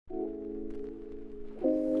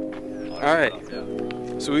All right.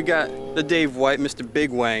 So we got the Dave White, Mr.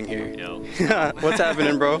 Big Wang here. Yo. What's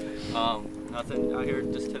happening, bro? Nothing out here.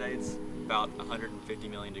 Just today it's about 150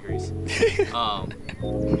 million degrees. Yeah.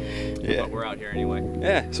 But we're out here anyway.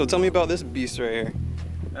 Yeah. So tell me about this beast right here.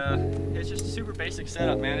 It's just a super basic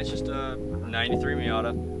setup, man. It's just a 93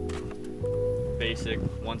 Miata. Basic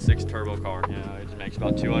 1.6 turbo car. You know, it just makes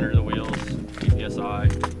about 200 of the wheels, PSI.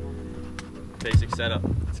 Basic setup.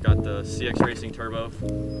 It's got the CX Racing turbo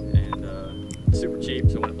and it's super cheap,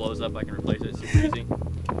 so when it blows up I can replace it super easy.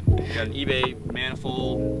 Got an eBay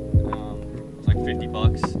manifold, it's like 50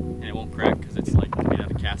 bucks and it won't crack because it's like made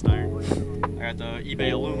out of cast iron. I got the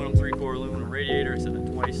eBay aluminum 3-core aluminum radiator, I said that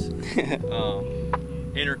twice.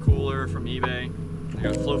 Intercooler from eBay. I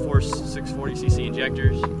got Flowforce 640cc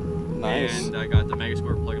injectors. Nice. And I got the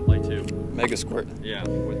Megasquirt plug and play too. Megasquirt. Yeah,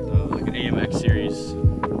 with like an AMX series.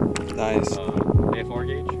 Nice. AFR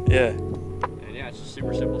gauge. Yeah. And yeah, it's just a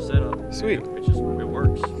super simple setup. Sweet. It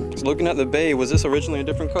works. So looking at the bay, was this originally a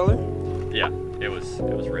different color? Yeah, it was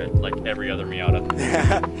red, like every other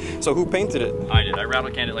Miata. So who painted it? I did. I rattle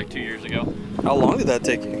canned it like 2 years ago. How long did that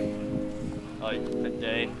take you? Like a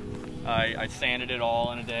day. I sanded it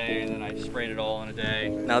all in a day, and then I sprayed it all in a day.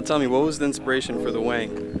 Now tell me, what was the inspiration for the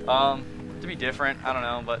Wang? To be different, I don't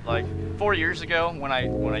know, but like 4 years ago when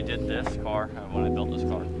I did this car, when I built this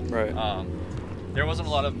car, right? There wasn't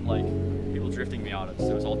a lot of like people drifting Miatas.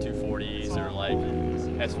 It was all 240s or like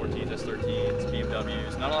S14s, S13s,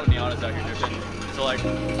 BMWs. Not a lot of Miatas out here drifting. So like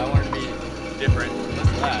I wanted to be different than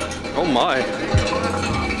that. Oh my!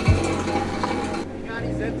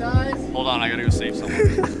 Hold on, I gotta go save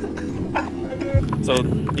someone. So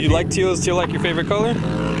you like teal? Is teal like your favorite color?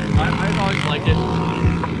 I've always liked it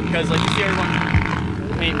because like you see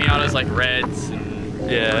everyone paint Miatas like reds and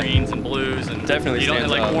greens and blues and definitely you don't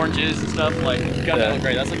like oranges and stuff. Like you got that look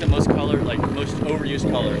great. That's like the most color, like most overused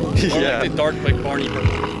color. Or yeah. Like the dark like Barney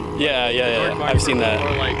purple. Yeah. I've seen that.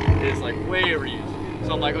 Or like it's like way overused.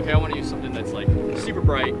 So I'm like, okay, I want to use something that's like super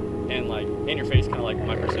bright and like in your face, kind of like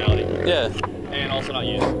my personality. Yeah. And also not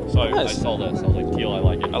used. So I saw this. I was like, teal, I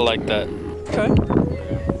like it. I like that. Okay.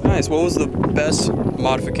 Nice. What was the best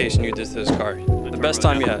modification you did to this car? The best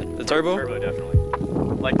time you had? The turbo? Turbo, definitely.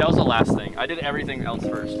 Like, that was the last thing. I did everything else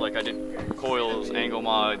first. Like, I did coils, angle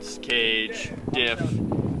mods, cage, diff,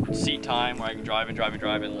 seat time, where I can drive and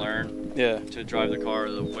learn to drive the car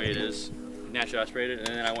the way it is. Naturally aspirated, and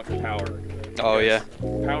then I went for power. Oh, yeah.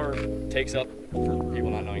 Power takes up for people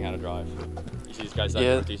not knowing how to drive. You see these guys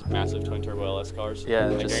that with these massive twin turbo LS cars? Yeah, I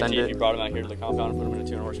just guarantee send if you brought them out here to the compound and put them in a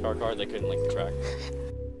 200 horsepower car, they couldn't link the track.